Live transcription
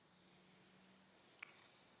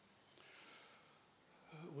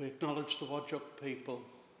We acknowledge the Whadjuk people,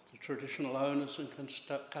 the traditional owners and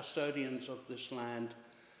custodians of this land,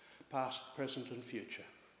 past, present and future,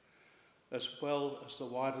 as well as the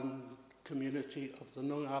widened community of the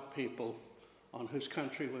Noongar people on whose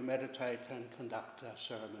country we meditate and conduct our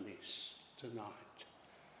ceremonies tonight.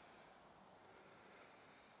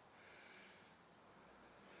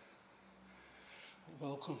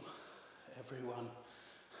 Welcome, everyone.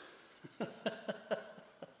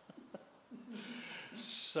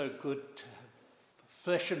 So good to have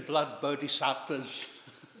flesh and blood bodhisattvas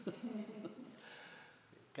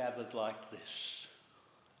gathered like this.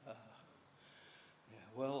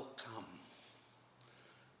 Welcome,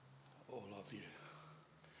 all of you.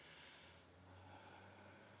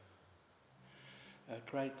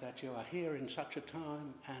 Great that you are here in such a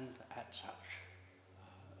time and at such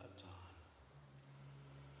a time.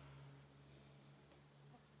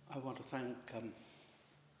 I want to thank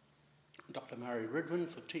Dr. Mary Ridwan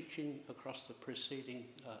for teaching across the preceding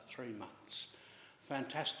 3 months.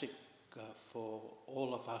 Fantastic for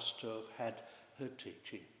all of us to have had her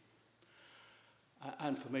teaching.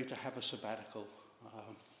 And for me to have a sabbatical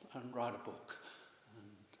and write a book.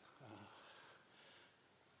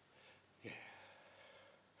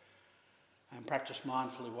 And practice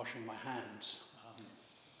mindfully washing my hands.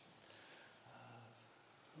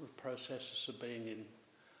 The processes of being in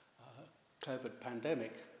COVID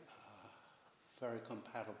pandemic very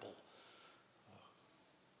compatible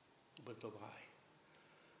with the way,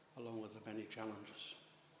 along with the many challenges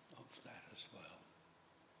of that as well.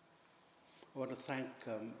 I want to thank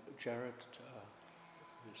Jared,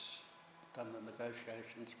 who's done the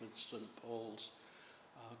negotiations with St Paul's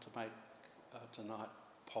to make tonight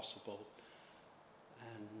possible,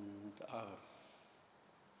 and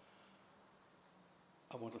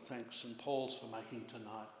I want to thank St Paul's for making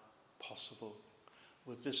tonight possible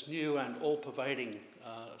with this new and all-pervading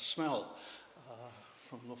smell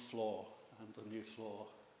from the floor and the new floor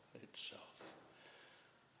itself.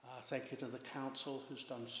 Thank you to the Council, who's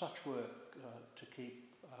done such work to keep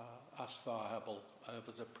us viable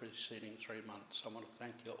over the preceding 3 months. I want to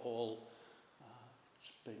thank you all.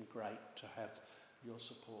 It's been great to have your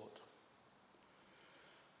support.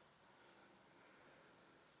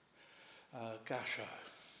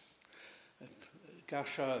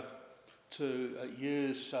 Gasho, to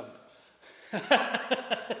use some...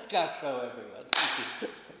 Gasho, everyone. Thank you.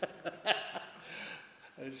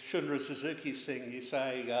 Shunra Suzuki's thing, you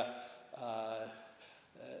say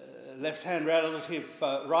left hand relative,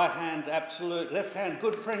 right hand absolute, left hand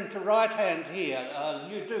good friend to right hand here.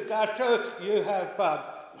 You do Gasho, you have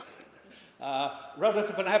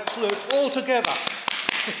relative and absolute all together.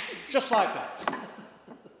 Just like that.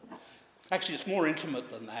 Actually, it's more intimate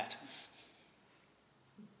than that.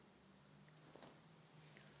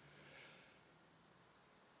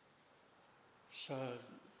 So,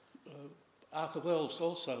 Arthur Wells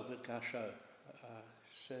also with Gasho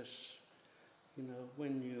says, you know,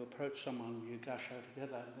 when you approach someone, you Gasho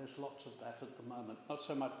together, and there's lots of that at the moment. Not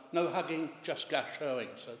so much, no hugging, just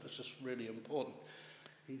Gashoing, so this is really important.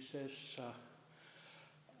 He says,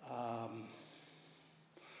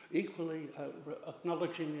 equally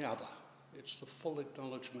acknowledging the other. It's the full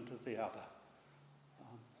acknowledgement of the other.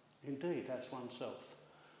 Indeed, as oneself.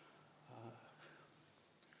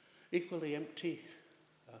 Equally empty,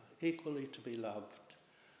 equally to be loved,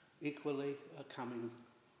 equally a coming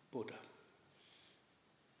Buddha.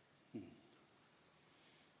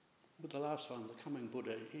 With the last one, the coming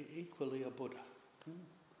Buddha, equally a Buddha.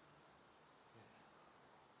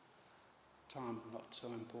 Time not so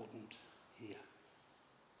important here.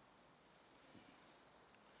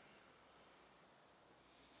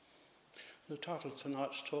 The title of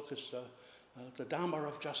tonight's talk is The Dharma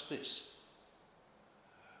of Just This.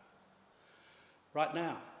 Right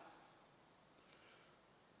now.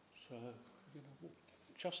 So, you know,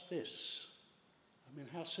 just this. I mean,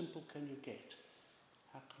 how simple can you get?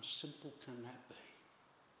 How simple can that be?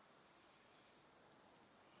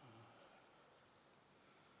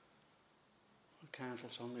 The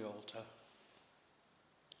candles on the altar.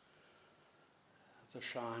 The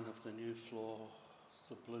shine of the new floor.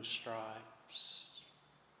 The blue stripes.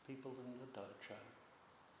 People in the dojo.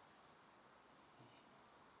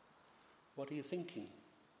 What are you thinking?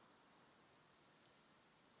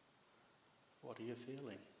 What are you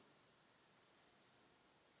feeling?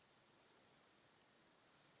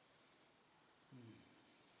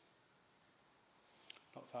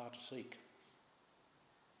 Not far to seek.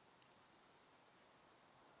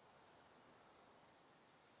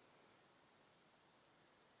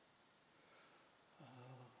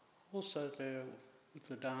 Also there, with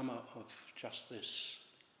the Dharma of just this,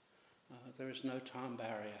 there is no time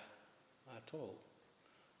barrier at all.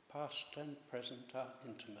 Past and present are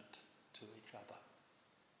intimate to each other,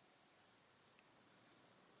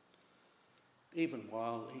 even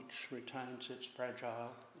while each retains its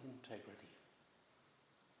fragile integrity.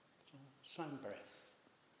 So, same breath.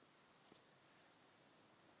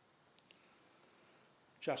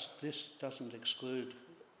 Just this doesn't exclude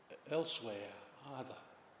elsewhere either.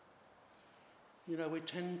 You know, we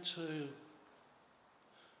tend to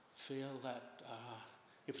feel that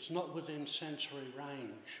if it's not within sensory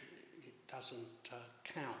range, it doesn't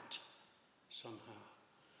count somehow.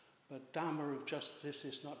 But Dharma of just this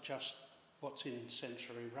is not just what's in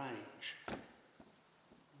sensory range.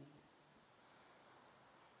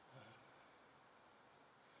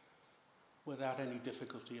 Without any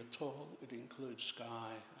difficulty at all, it includes sky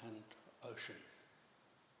and ocean.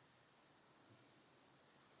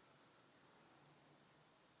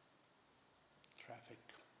 Traffic.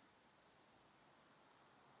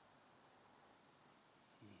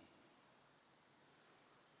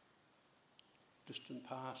 Distant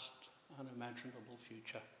past, unimaginable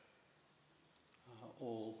future,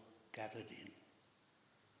 all gathered in.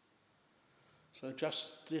 So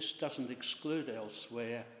just this doesn't exclude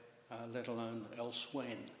elsewhere, let alone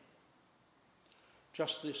elsewhen.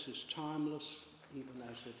 Just this is timeless, even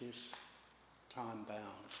as it is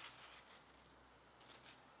time-bound.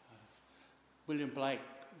 William Blake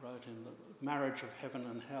wrote in The Marriage of Heaven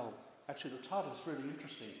and Hell. Actually, the title is really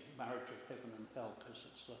interesting, Marriage of Heaven and Hell, because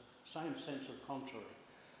it's the same sense of contrary.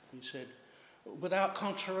 He said, without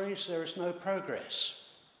contraries, there is no progress.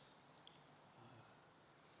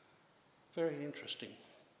 Very interesting.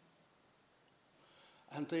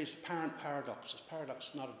 And these apparent paradoxes, paradox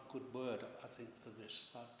is not a good word, I think, for this,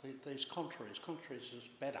 but these contraries is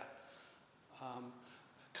better,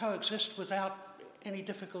 coexist without any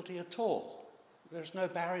difficulty at all. There's no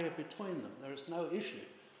barrier between them. There is no issue,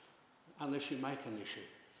 unless you make an issue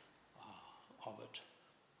of it.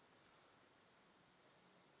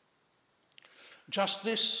 Just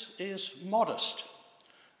this is modest,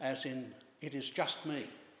 as in, it is just me.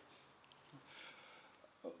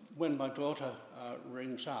 When my daughter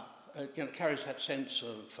rings up, it carries that sense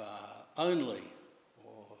of only,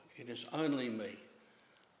 or it is only me,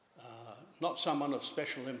 not someone of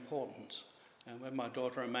special importance. And when my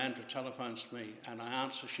daughter Amanda telephones me and I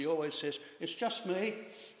answer, she always says, "It's just me."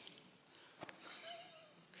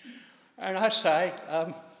 And I say,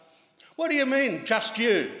 "What do you mean, just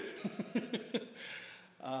you?"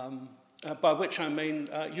 By which I mean,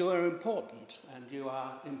 you are important, and you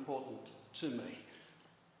are important to me.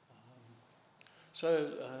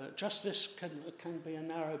 So just this can be a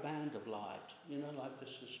narrow band of light, you know, like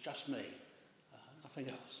this is just me, nothing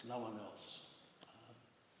else, no one else.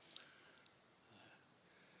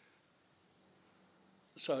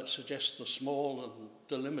 So it suggests the small and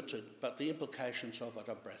the limited, but the implications of it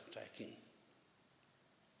are breathtaking.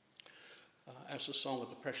 As the song of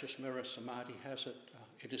the Precious Mirror Samadhi has it,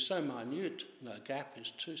 it is so minute, no gap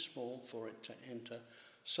is too small for it to enter,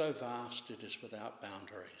 so vast it is without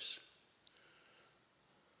boundaries.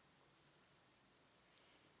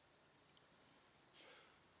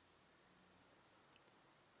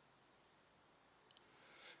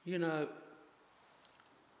 You know,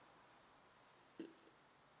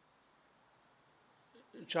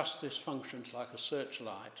 just this functions like a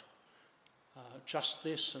searchlight, just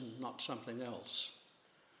this and not something else.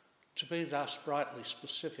 To be thus brightly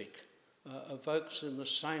specific evokes in the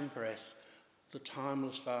same breath the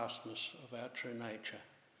timeless vastness of our true nature.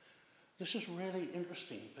 This is really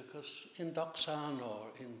interesting because in Doksan or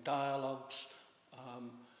in dialogues,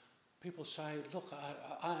 people say, look,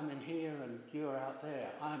 I am in here and you're out there.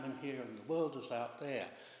 I am in here and the world is out there.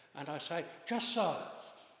 And I say, just so.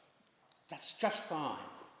 That's just fine.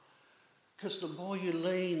 Because the more you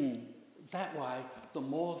lean that way, the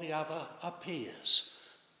more the other appears.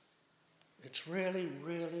 It's really,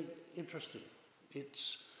 really interesting.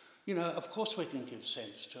 It's, you know, of course we can give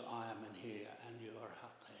sense to I am in here and you are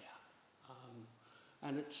out there.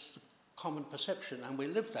 And it's the common perception, and we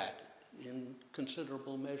live that in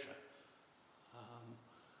considerable measure.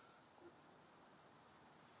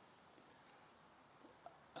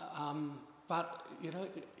 But, you know,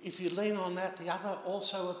 if you lean on that, the other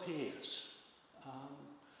also appears.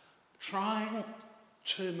 Trying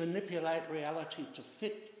to manipulate reality to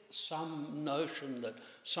fit some notion that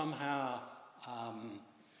somehow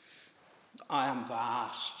I am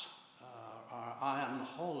vast, or I am the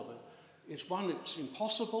whole of it, is one, it's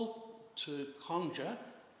impossible to conjure,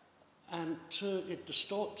 and two, it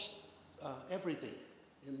distorts everything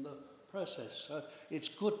in the process. So it's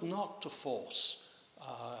good not to force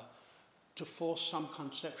to force some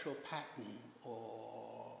conceptual pattern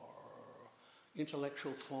or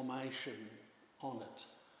intellectual formation on it.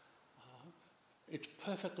 It's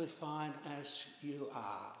perfectly fine as you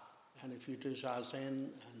are. And if you do zazen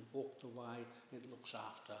and walked away, it looks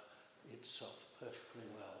after itself perfectly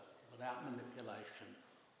well, without manipulation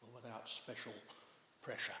or without special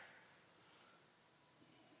pressure.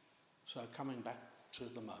 So coming back to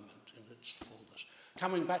the moment in its fullness.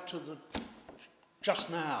 Coming back to the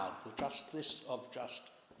just now, the just this of just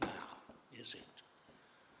now is it.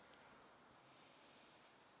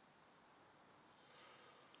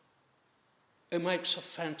 It makes a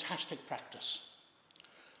fantastic practice.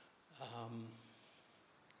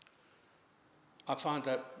 I find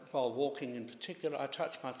that while walking in particular, I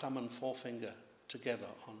touch my thumb and forefinger together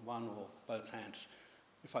on one or both hands.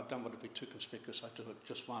 If I don't want to be too conspicuous, I do it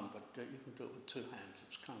just one, but you can do it with two hands.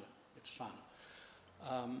 It's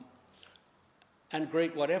fun. And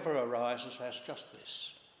greet whatever arises as just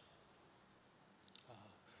this.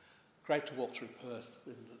 Great to walk through Perth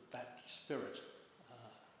with that spirit.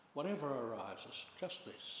 Whatever arises, just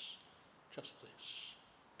this, just this,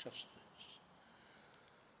 just this.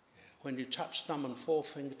 When you touch thumb and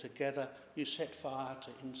forefinger together, you set fire to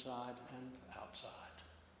inside and outside.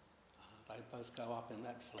 They both go up in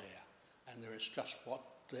that flare, and there is just what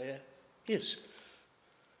there is.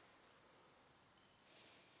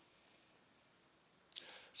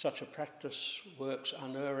 Such a practice works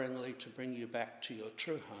unerringly to bring you back to your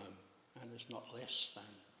true home, and is not less than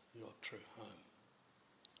your true home.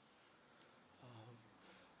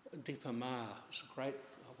 Deepa Ma is a great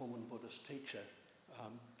woman Buddhist teacher.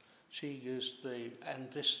 She used the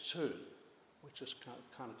 "and this too," which is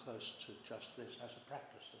kind of close to just this as a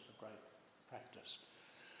practice, as a great practice.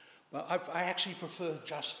 But I actually prefer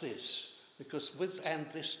just this, because with "and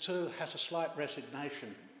this too" has a slight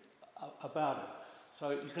resignation about it. So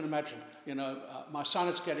you can imagine, my son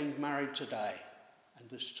is getting married today, and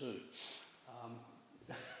this too.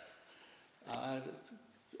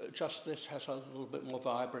 Just this has a little bit more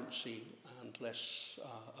vibrancy and less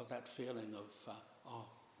of that feeling of, oh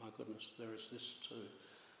my goodness, there is this too.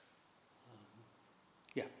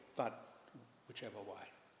 But whichever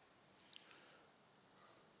way.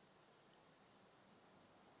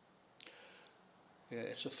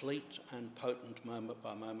 It's a fleet and potent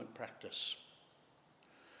moment-by-moment practice.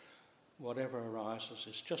 Whatever arises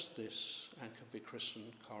is just this and can be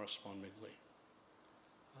christened correspondingly.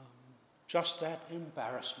 Just that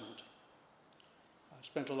embarrassment. I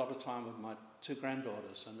spent a lot of time with my two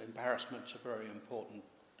granddaughters, and embarrassment's a very important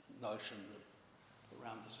notion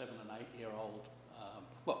around the 7 and 8 year old,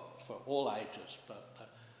 for all ages, but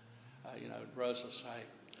Rose will say,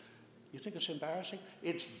 "You think it's embarrassing?"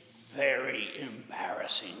 "It's very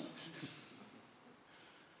embarrassing."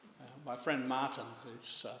 My friend Martin,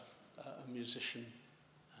 who's a musician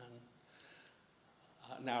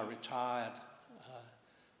and now retired,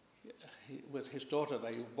 with his daughter,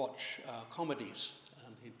 they watch comedies,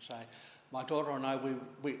 and he'd say, "My daughter and I,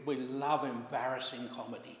 we love embarrassing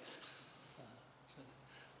comedy."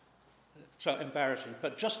 So embarrassing,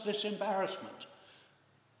 but just this embarrassment.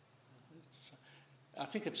 I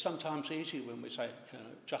think it's sometimes easy when we say,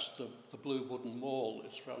 just the blue wooden wall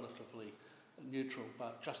is relatively neutral,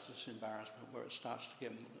 but just this embarrassment where it starts to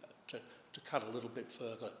get to cut a little bit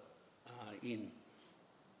further in.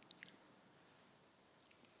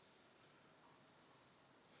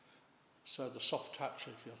 So the soft touch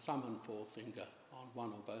of your thumb and forefinger on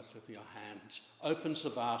one or both of your hands opens the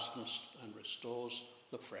vastness and restores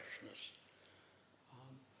the freshness.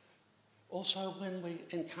 Also, when we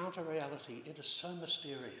encounter reality, it is so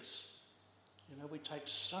mysterious. We take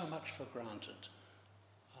so much for granted.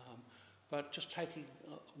 But just taking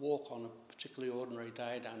a walk on a particularly ordinary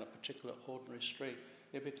day down a particular ordinary street,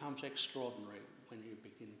 it becomes extraordinary when you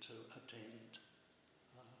begin to attend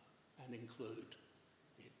and include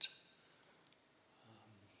it.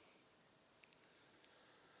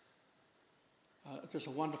 There's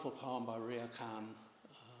a wonderful poem by Ria Khan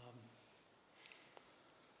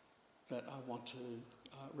that I want to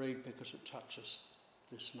read because it touches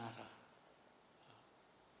this matter.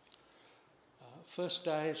 First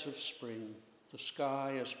days of spring, the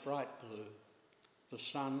sky is bright blue, the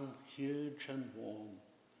sun huge and warm.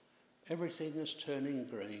 Everything is turning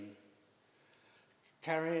green.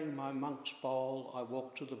 Carrying my monk's bowl, I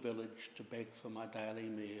walk to the village to beg for my daily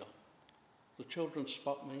meal. The children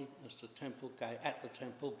spot me at the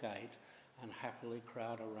temple gate and happily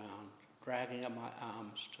crowd around, dragging at my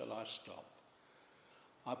arms till I stop.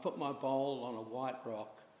 I put my bowl on a white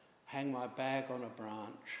rock, hang my bag on a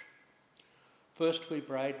branch. First we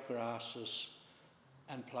braid grasses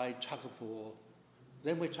and play tug-of-war,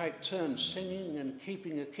 Then we take turns singing and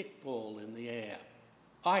keeping a kickball in the air.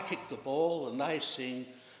 I kick the ball and they sing,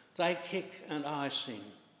 they kick and I sing.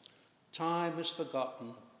 Time is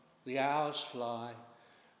forgotten, the hours fly,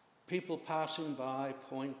 people passing by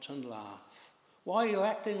point and laugh. Why are you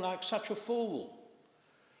acting like such a fool?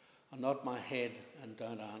 I nod my head and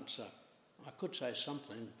don't answer. I could say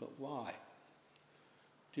something, but why?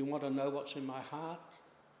 Do you want to know what's in my heart?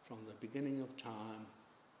 From the beginning of time,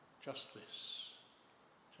 just this,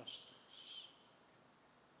 just this.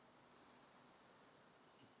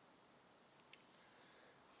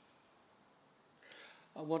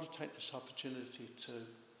 I want to take this opportunity to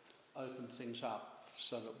open things up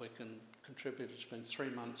so that we can contribute. It's been 3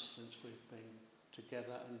 months since we've been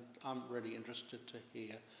together, and I'm really interested to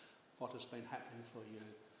hear what has been happening for you.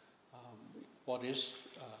 What is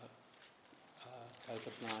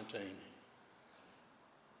COVID-19?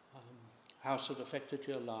 How's it affected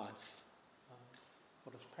your life?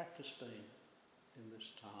 What has practice been in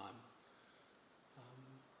this time?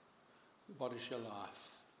 What is your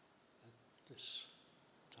life at this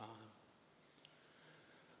time?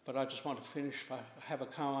 But I just want to finish, have a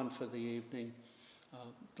koan for the evening.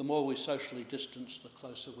 The more we socially distance, the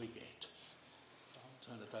closer we get. I'll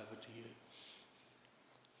turn it over to you.